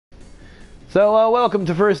So, welcome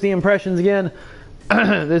to First Impressions again.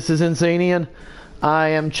 This is Insane Ian. I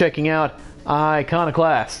am checking out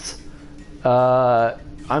Iconoclasts.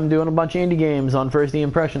 I'm doing a bunch of indie games on First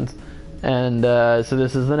Impressions, and so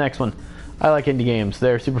this is the next one. I like indie games.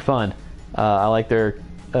 They're super fun. I like their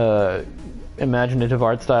imaginative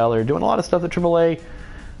art style. They're doing a lot of stuff that AAA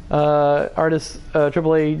artists,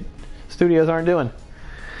 AAA studios aren't doing.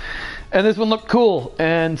 And this one looked cool,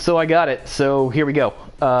 and so I got it. So here we go.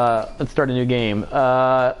 Let's start a new game.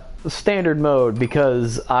 Standard mode,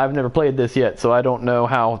 because I've never played this yet, so I don't know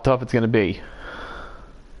how tough it's going to be.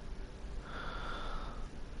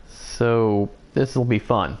 So this will be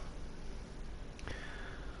fun.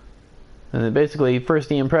 And then basically,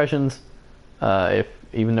 first impressions. If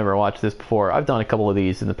you've never watched this before, I've done a couple of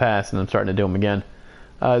these in the past, and I'm starting to do them again.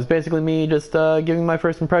 It's basically me just giving my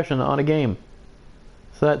first impression on a game.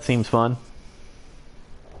 So that seems fun.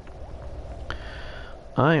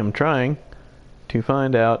 I am trying to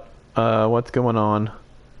find out what's going on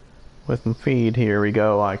with my feed. Here we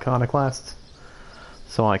go, Iconoclasts,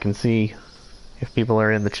 so I can if people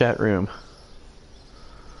are in the chat room.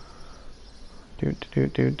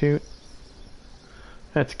 Doot.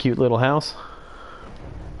 That's a cute little house.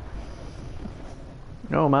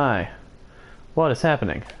 Oh my. What is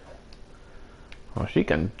happening? Oh, she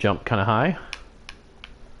can jump kind of high.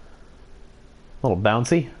 A little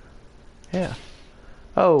bouncy. Yeah.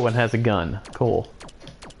 Oh, and has a gun. Cool.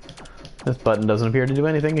 This button doesn't appear to do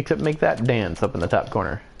anything except make that dance up in the top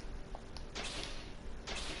corner.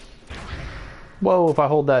 Whoa, if I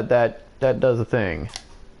hold that does a thing.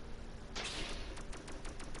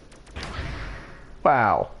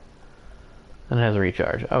 Wow. And it has a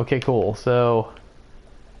recharge. Okay, cool. So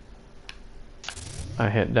I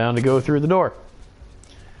hit down to go through the door.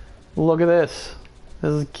 Look at this.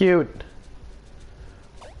 This is cute.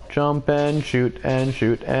 Jump and shoot and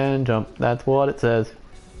shoot and jump. That's what it says.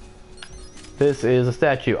 This is a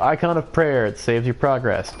statue. Icon of prayer. It saves your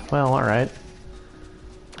progress. Well, all right.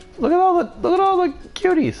 Look at all the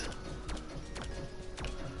cuties.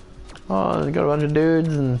 Oh, they got a bunch of dudes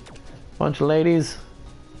and a bunch of ladies.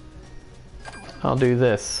 I'll do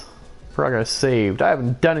this. Progress saved. I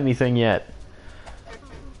haven't done anything yet.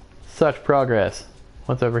 Such progress.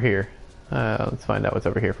 What's over here? Let's find out what's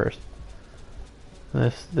over here first.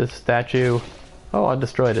 This statue. Oh, I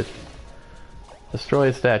destroyed it.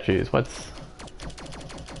 Destroy statues.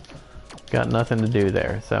 Got nothing to do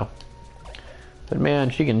there, so. But man,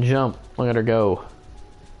 she can jump. Look at her go.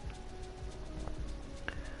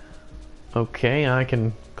 Okay, I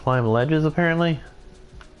can climb ledges apparently.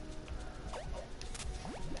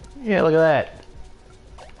 Yeah, look at that.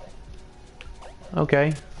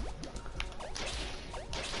 Okay.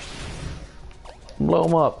 Blow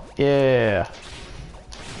them up. Yeah.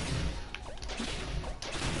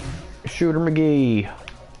 Shooter McGee.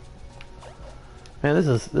 Man,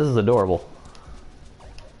 this is adorable.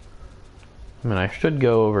 I mean, I should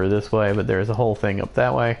go over this way, but there's a whole thing up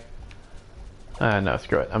that way. No,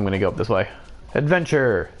 screw it. I'm gonna go up this way.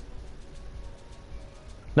 Adventure!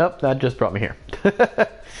 Nope, that just brought me here.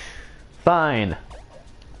 Fine.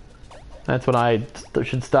 That's when I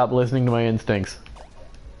should stop listening to my instincts.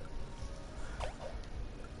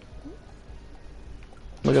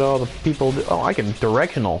 Look at all the people. Oh, I can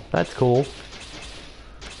directional. That's cool.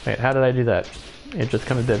 Wait, how did I do that? It just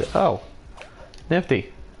kind of did it. Oh,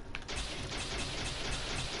 nifty.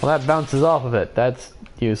 Well, that bounces off of it. That's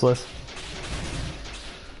useless.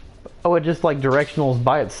 Oh, it just like directionals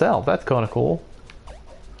by itself. That's kind of cool.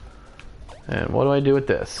 And what do I do with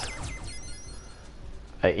this?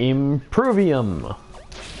 Improvium.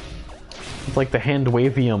 It's like the hand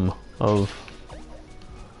wavium of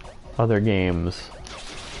other games.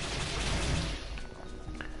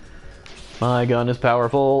 My gun is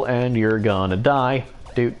powerful, and you're gonna die.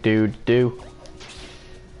 Do.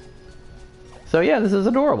 So yeah, this is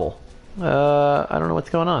adorable. I don't know what's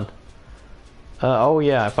going on. Oh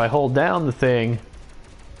yeah, if I hold down the thing,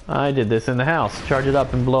 I did this in the house. Charge it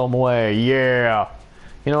up and blow them away. Yeah.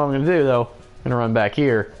 You know what I'm gonna do though? I'm gonna run back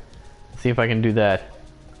here, see if I can do that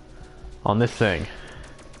on this thing.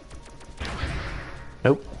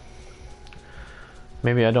 Nope.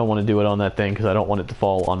 Maybe I don't want to do it on that thing because I don't want it to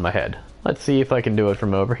fall on my head. Let's see if I can do it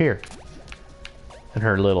from over here. And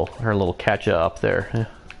her little catch up there. Yeah.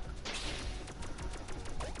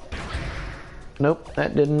 Nope,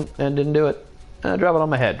 that didn't do it. Drop it on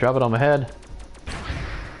my head. Drop it on my head.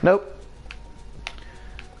 Nope.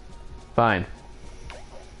 Fine.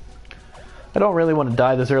 I don't really want to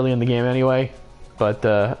die this early in the game anyway, but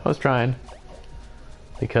I was trying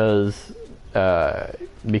because. Alright,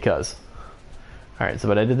 so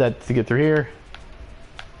but I did that to get through here.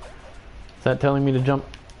 Is that telling me to jump?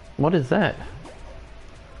 What is that?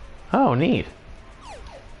 Oh, neat.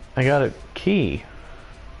 I got a key.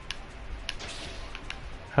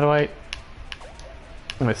 How do I... I'm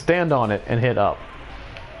gonna stand on it and hit up.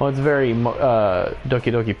 Well, it's very Doki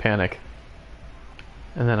Doki Panic.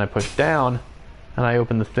 And then I push down, and I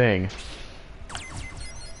open the thing.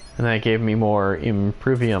 And that gave me more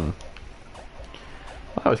Improvium.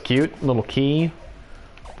 Well, that was cute, little key.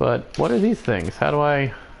 But what are these things? How do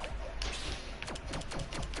I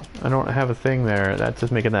don't have a thing there. That's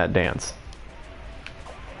just making that dance.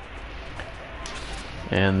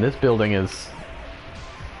 And this building is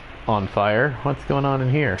on fire. What's going on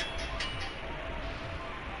in here?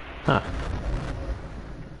 Huh.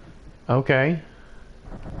 Okay.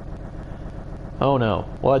 Oh no.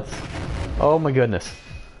 What's... Oh my goodness.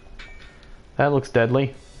 That looks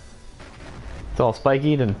deadly. It's all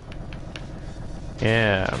spiky and...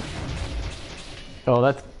 Yeah. Oh,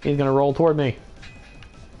 that's... He's gonna roll toward me.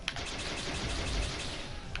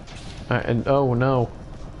 And oh no.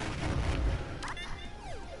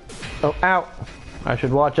 Oh, ow! I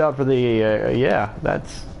should watch out for the, yeah,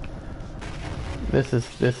 that's... This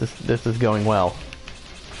is going well.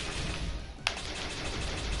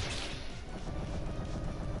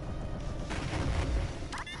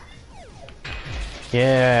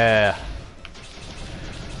 Yeah!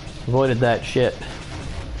 Avoided that shit.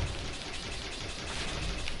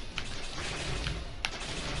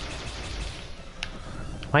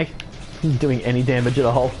 Am I doing any damage at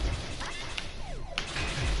all?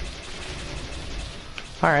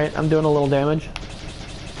 Alright, I'm doing a little damage.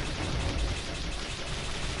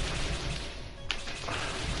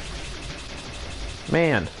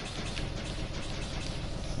 Man.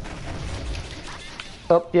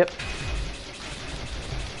 Oh, yep.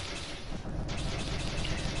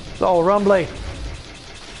 It's all rumbly.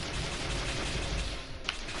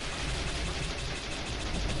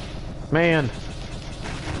 Man.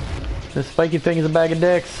 This spiky thing is a bag of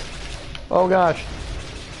dicks. Oh gosh.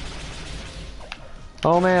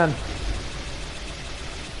 Oh man.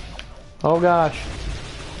 Oh gosh.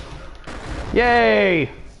 Yay!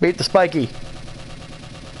 Beat the spiky.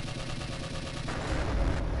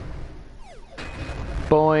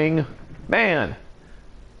 Boing. Man.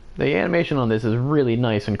 The animation on this is really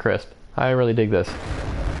nice and crisp. I really dig this.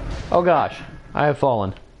 Oh gosh. I have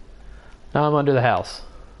fallen. Now I'm under the house.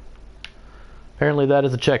 Apparently that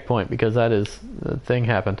is a checkpoint because that is... the thing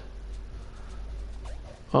happened.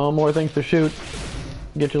 Oh, more things to shoot.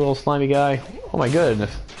 Get your little slimy guy. Oh my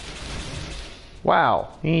goodness. Wow,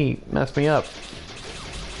 he messed me up.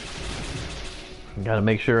 Gotta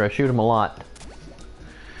make sure I shoot him a lot.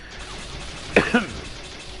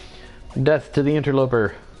 Death to the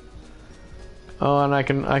interloper. Oh, and I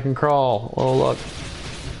can crawl. Oh look.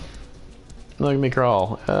 Look at me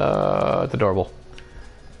crawl. It's adorable.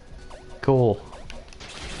 Cool.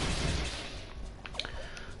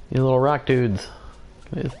 These little rock dudes.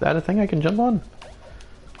 Is that a thing I can jump on?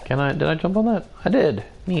 Can I? Did I jump on that? I did.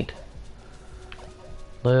 Neat.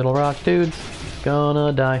 Little rock dudes.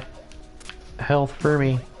 Gonna die. Health for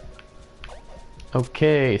me.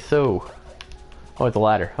 Okay, so... Oh, it's a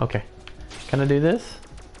ladder. Okay. Can I do this?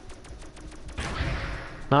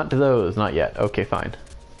 Not to those. Not yet. Okay, fine.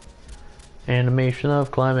 Animation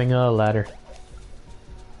of climbing a ladder.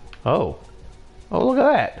 Oh. Oh, look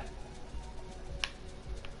at that.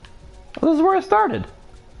 Oh, this is where I started.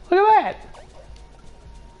 Look at that.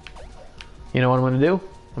 You know what I'm going to do?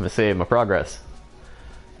 I'm going to save my progress.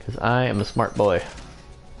 Because I am a smart boy.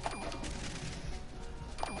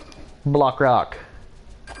 Block rock.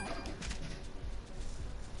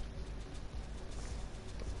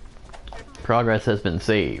 Progress has been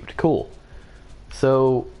saved. Cool.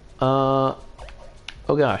 So, oh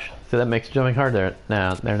gosh. So that makes jumping hard there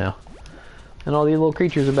now. And all these little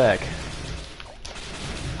creatures are back.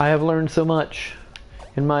 I have learned so much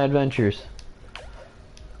in my adventures.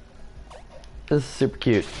 This is super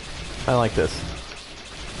cute. I like this.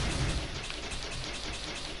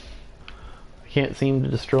 I can't seem to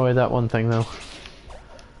destroy that one thing though.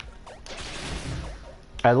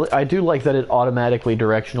 I do like that it automatically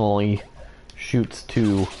directionally shoots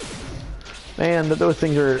to... Man, those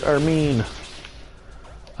things are mean.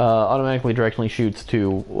 Automatically directionally shoots to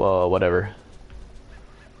whatever.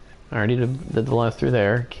 I already did the last through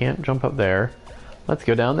there. Can't jump up there. Let's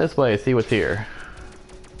go down this way, see what's here.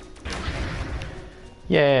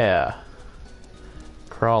 Yeah.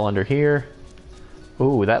 Crawl under here.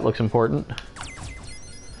 Ooh, that looks important.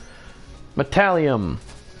 Metallium.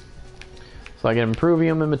 So I get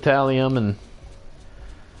Improvium and Metallium, and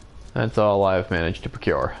that's all I've managed to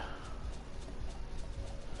procure.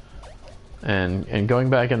 And going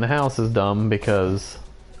back in the house is dumb because...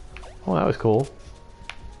 Oh, that was cool.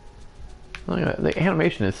 Look at that. The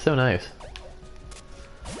animation is so nice.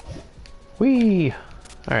 Whee!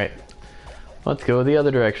 Alright. Let's go the other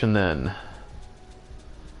direction then.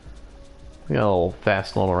 We got a little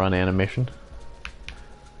fast little run animation.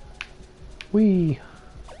 Whee!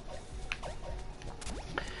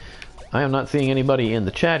 I am not seeing anybody in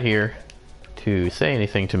the chat here to say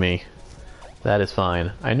anything to me. That is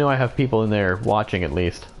fine. I know I have people in there watching at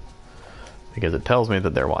least. Because it tells me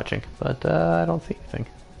that they're watching. But I don't see anything.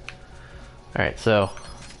 Alright, so...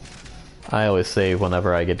 I always save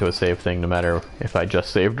whenever I get to a save thing, no matter if I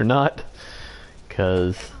just saved or not.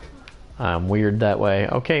 Because I'm weird that way.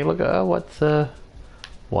 Okay, look, what's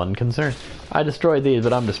one concern? I destroyed these,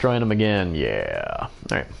 but I'm destroying them again. Yeah.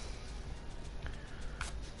 Alright.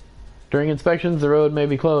 During inspections, the road may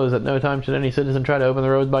be closed. At no time should any citizen try to open the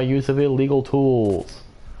roads by use of illegal tools.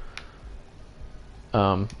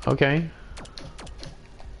 Okay.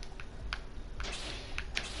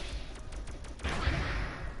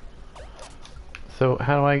 So,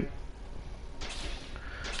 how do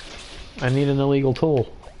I need an illegal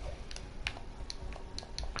tool.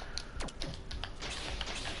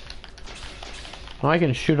 Well, I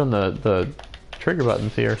can shoot on the trigger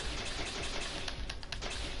buttons here.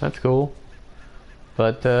 That's cool.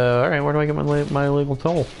 But, alright, where do I get my illegal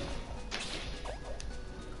tool?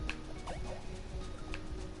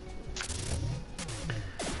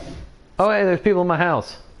 Oh, hey, there's people in my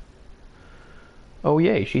house. Oh,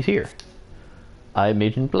 yay, she's here. I'm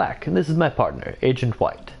Agent Black, and this is my partner, Agent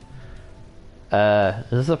White. Is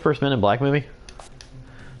this the first Men in Black movie?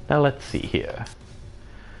 Now let's see here.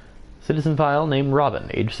 Citizen file, name Robin,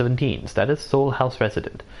 age 17, status sole house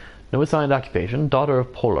resident. No assigned occupation, daughter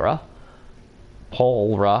of Polro.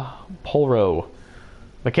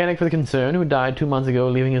 Mechanic for the concern who died 2 months ago,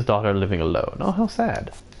 leaving his daughter living alone. Oh, how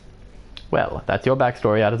sad. Well, that's your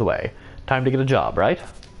backstory out of the way. Time to get a job, right?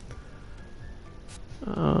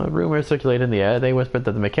 Rumors circulate in the air. They whispered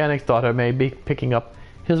that the mechanic's daughter may be picking up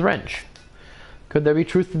his wrench. Could there be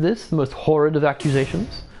truth to this? The most horrid of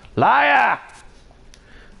accusations? Liar!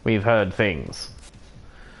 We've heard things.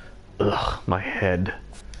 Ugh, my head.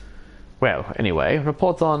 Well, anyway,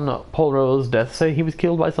 reports on Polro's death say he was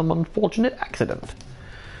killed by some unfortunate accident.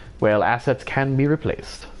 Well, assets can be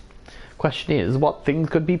replaced. Question is, what things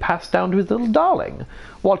could be passed down to his little darling?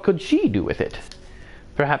 What could she do with it?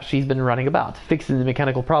 Perhaps she's been running about, fixing the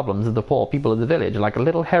mechanical problems of the poor people of the village like a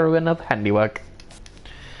little heroine of handiwork.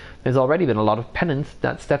 There's already been a lot of penance in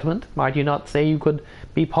that settlement. Might you not say you could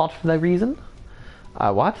be part of the reason?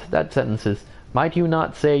 What? That sentence is, might you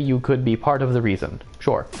not say you could be part of the reason?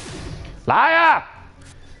 Sure. Liar!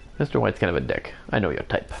 Mr. White's kind of a dick. I know your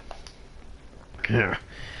type.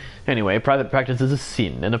 Anyway, private practice is a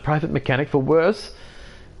sin, and a private mechanic for worse.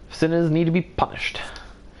 Sinners need to be punished.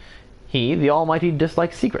 He, the Almighty,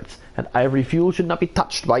 dislikes secrets, and ivory fuel should not be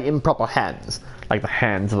touched by improper hands, like the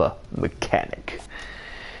hands of a mechanic.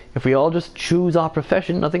 If we all just choose our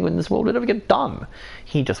profession, nothing in this world would ever get done.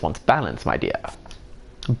 He just wants balance, my dear.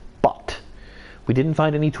 But we didn't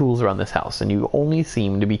find any tools around this house, and you only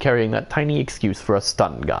seem to be carrying that tiny excuse for a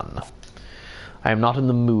stun gun. I am not in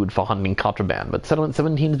the mood for hunting contraband, but Settlement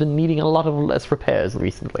 17 has been needing a lot of less repairs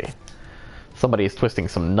recently. Somebody is twisting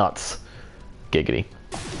some nuts. Giggity.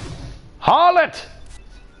 Harlot!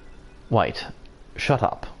 White, shut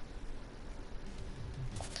up.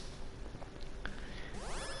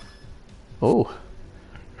 Oh.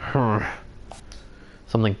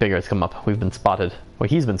 Something bigger has come up. We've been spotted. Well,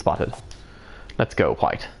 he's been spotted. Let's go,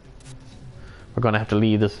 White. We're going to have to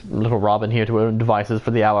leave this little Robin here to her own devices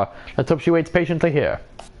for the hour. Let's hope she waits patiently here.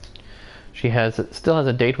 She still has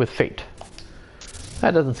a date with fate.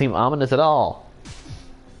 That doesn't seem ominous at all.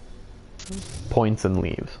 Points and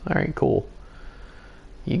leaves. Alright, cool.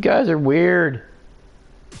 You guys are weird.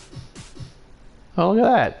 Oh, look at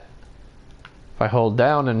that. If I hold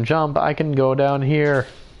down and jump, I can go down here.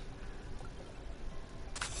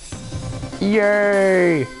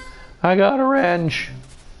 Yay! I got a wrench.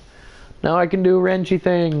 Now I can do wrenchy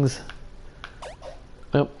things.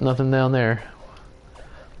 Nope, nothing down there.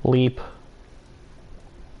 Leap.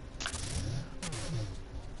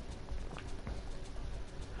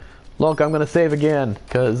 Look, I'm gonna save again,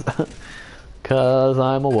 cause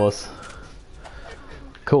I'm a wuss.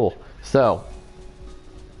 Cool. So,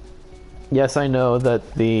 yes, I know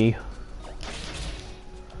that the...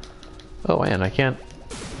 Oh man, I can't...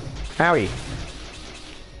 Owie!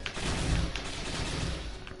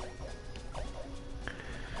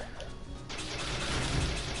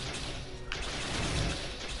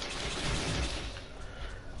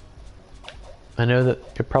 I know that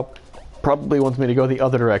you're probably wants me to go the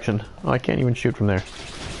other direction. Oh, I can't even shoot from there.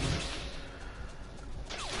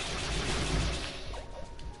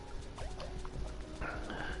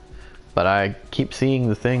 But I keep seeing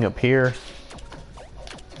the thing up here.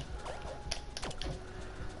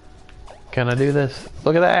 Can I do this?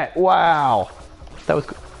 Look at that! Wow! That was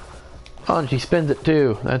cool. Oh, and she spins it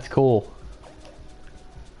too. That's cool.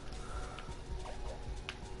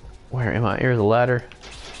 Where am I? Here's a ladder.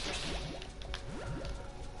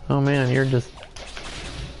 Oh man, you're just...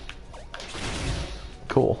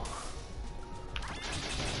 cool.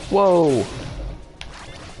 Whoa!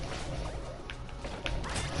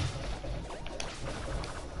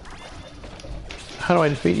 How do I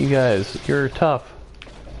defeat you guys? You're tough.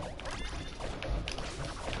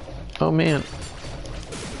 Oh man.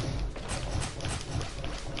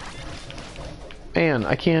 Man,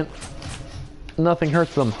 I can't... nothing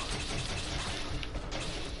hurts them.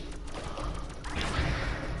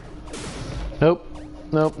 Nope.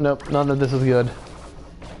 Nope, nope. None of this is good.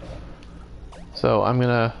 So I'm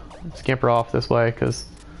gonna scamper off this way because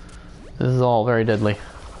this is all very deadly.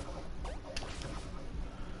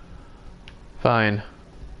 Fine.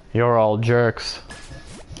 You're all jerks.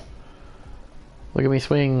 Look at me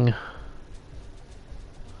swing.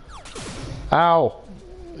 Ow!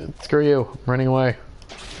 Screw you. I'm running away.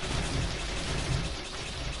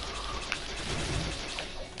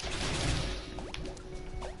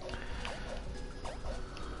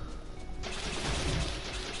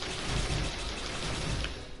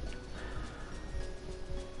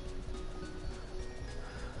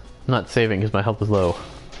 I'm not saving because my health is low.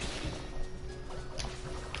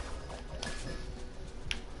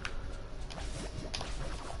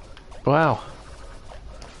 Wow.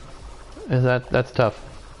 That's tough.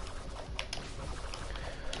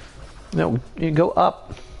 No, you go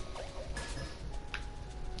up.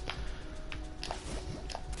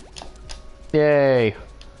 Yay.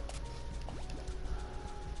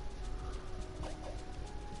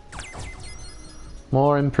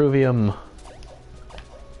 More improvium.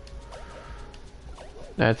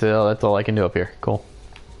 That's all I can do up here. Cool.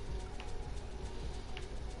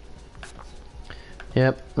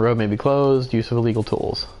 Yep, road may be closed, use of illegal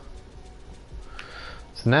tools.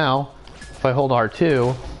 So now, if I hold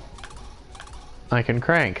R2, I can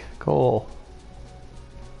crank. Cool.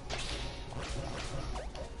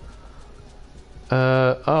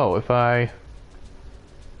 Oh, if I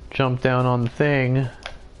jump down on the thing...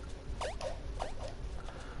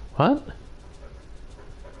 What?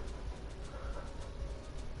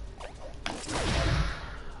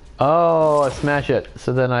 Oh, I smash it,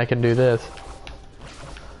 so then I can do this.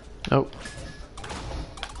 Nope.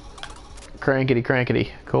 Crankety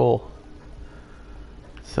crankety. Cool.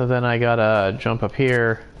 So then I gotta jump up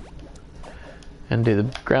here and do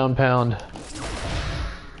the ground pound.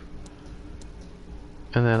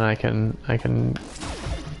 And then I can...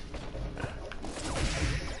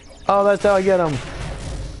 Oh, that's how I get them.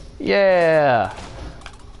 Yeah.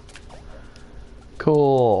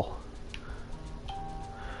 Cool.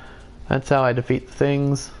 That's how I defeat the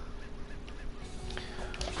things.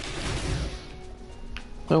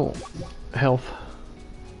 Oh, health.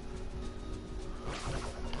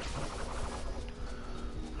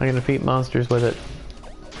 I can defeat monsters with it.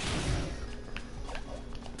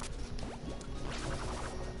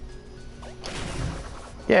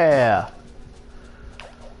 Yeah!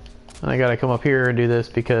 I gotta come up here and do this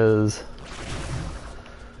because...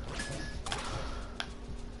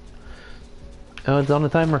 Oh, it's on a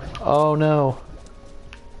timer. Oh no.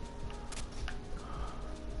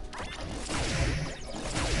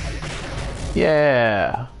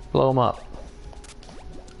 Yeah! Blow them up.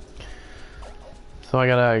 So I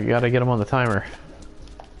gotta get them on the timer.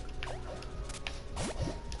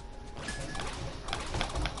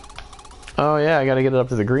 Oh yeah, I gotta get it up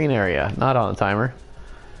to the green area, not on the timer.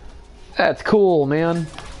 That's cool, man.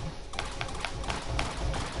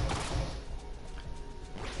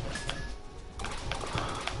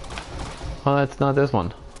 Well, that's not this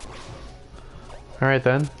one. Alright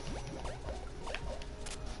then.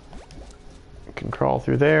 I can crawl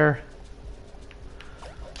through there.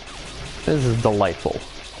 This is delightful.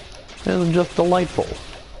 This is just delightful.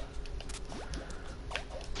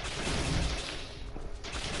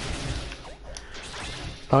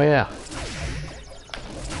 Oh yeah.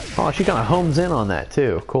 Oh, she kind of homes in on that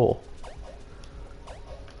too. Cool.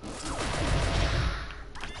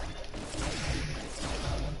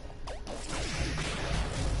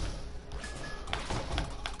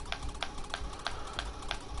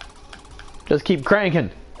 Just keep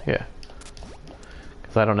cranking. Yeah.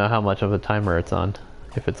 Because I don't know how much of a timer it's on.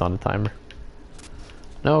 If it's on a timer.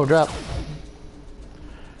 No, drop.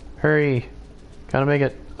 Hurry. Gotta make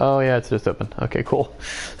it. Oh yeah, it's just open. Okay, cool.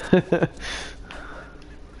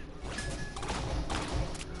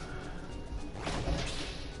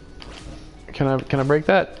 Can I break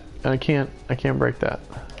that? I can't break that.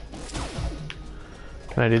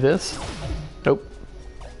 Can I do this? Nope.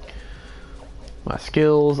 My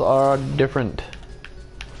skills are different.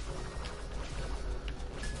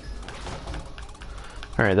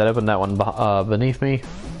 Alright, that opened that one beneath me.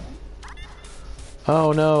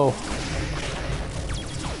 Oh no.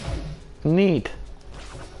 Neat.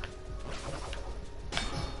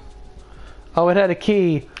 Oh, it had a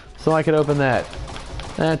key, so I could open that.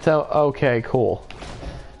 That's how, okay, cool.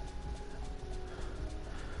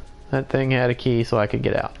 That thing had a key, so I could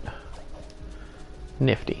get out.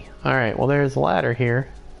 Nifty. Alright, well there's a ladder here.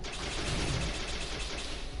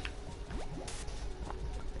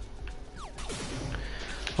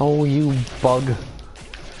 Oh, you bug.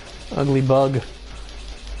 Ugly bug.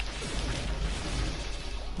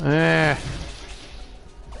 Ah.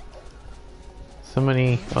 So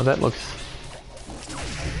many, oh that looks...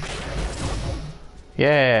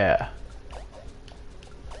 Yeah.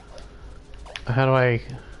 How do I...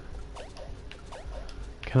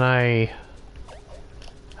 Can I...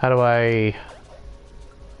 How do I...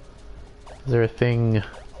 Is there a thing...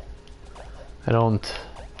 I don't...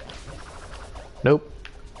 Nope.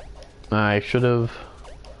 I should have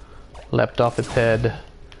leapt off its head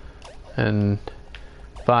and...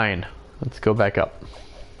 Fine. Let's go back up.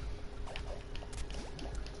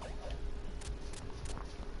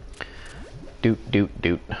 Doot, doot,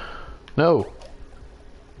 doot. No!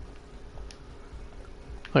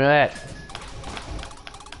 Look at that!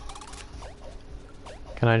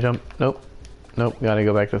 Can I jump? Nope. Nope, gotta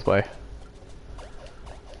go back this way.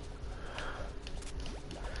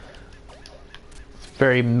 It's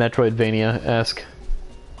very Metroidvania-esque.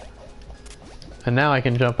 And now I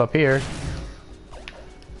can jump up here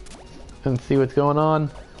and see what's going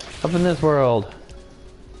on up in this world.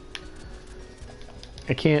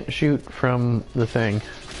 I can't shoot from the thing,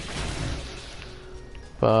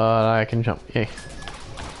 but I can jump. Yay.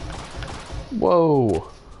 Whoa.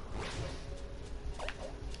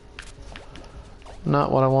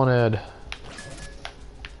 Not what I wanted.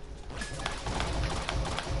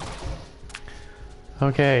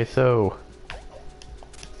 Okay, so...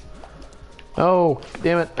 Oh,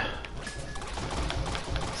 damn it.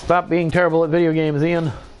 Stop being terrible at video games,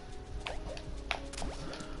 Ian.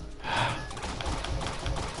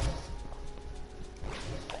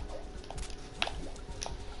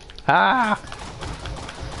 Ah!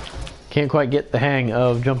 Can't quite get the hang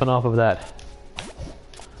of jumping off of that.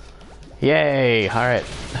 Yay! Alright.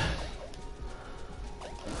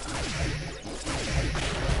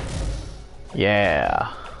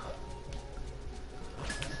 Yeah.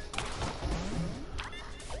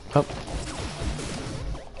 Oh.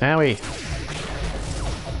 Owie.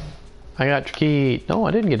 I got your key. No,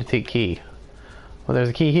 I didn't get a take key. Well, there's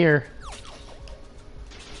a key here.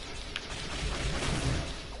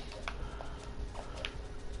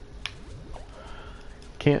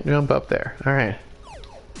 Can't jump up there. Alright.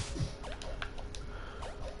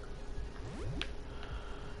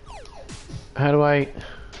 How do I...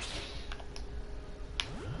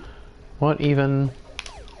 What even...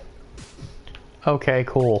 Okay,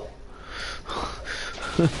 cool.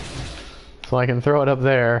 So I can throw it up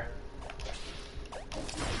there.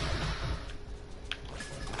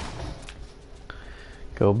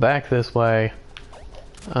 Go back this way.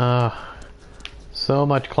 So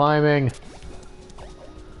much climbing.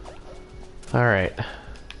 Alright.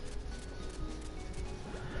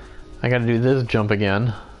 I gotta do this jump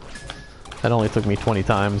again. That only took me 20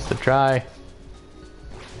 times to try.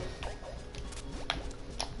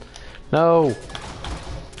 No!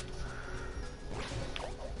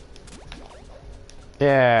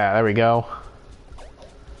 Yeah, there we go.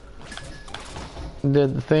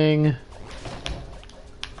 Did the thing.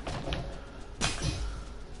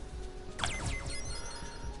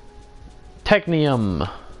 Technium!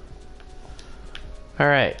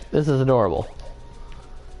 Alright, this is adorable.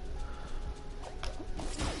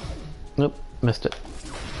 Nope, missed it.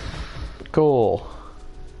 Cool.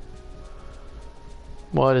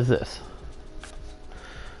 What is this?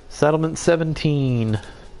 Settlement 17.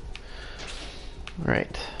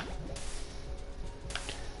 Right.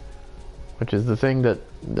 Which is the thing that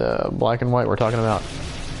the black and white were talking about.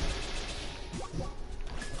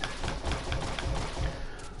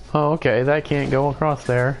 Oh, okay, that can't go across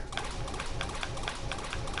there.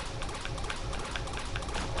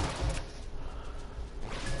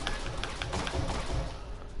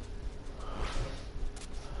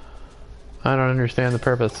 I don't understand the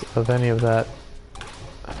purpose of any of that.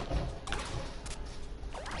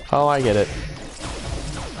 Oh, I get it.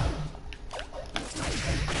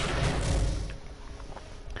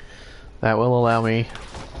 That will allow me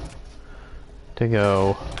to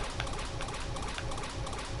go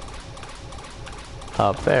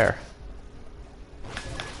up there.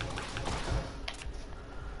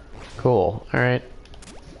 Cool. All right.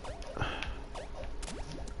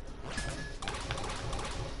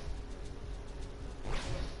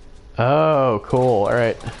 Oh, cool. All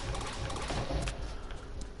right.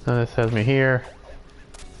 Now this has me here.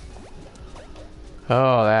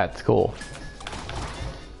 Oh, that's cool.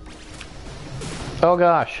 Oh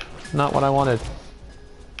gosh, not what I wanted.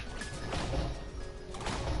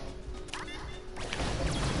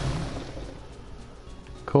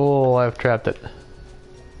 Cool, I've trapped it.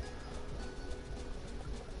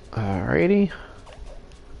 Alrighty.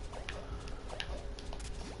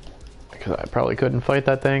 Because I probably couldn't fight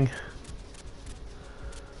that thing.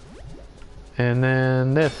 And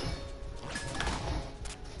then this.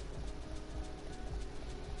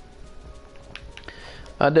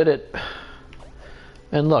 I did it.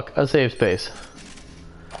 And look, a save space.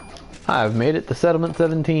 I've made it to Settlement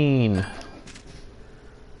 17.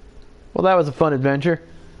 Well, that was a fun adventure.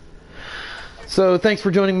 So thanks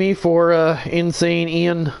for joining me for Insane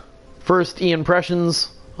Ian first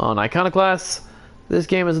Ian-pressions on Iconoclasts. This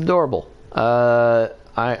game is adorable.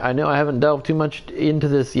 I know I haven't delved too much into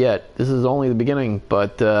this yet. This is only the beginning,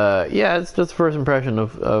 but yeah, it's just the first impression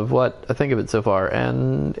of what I think of it so far,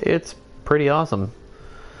 and it's pretty awesome.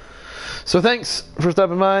 So thanks for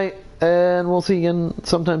stopping by, and we'll see you again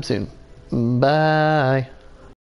sometime soon. Bye.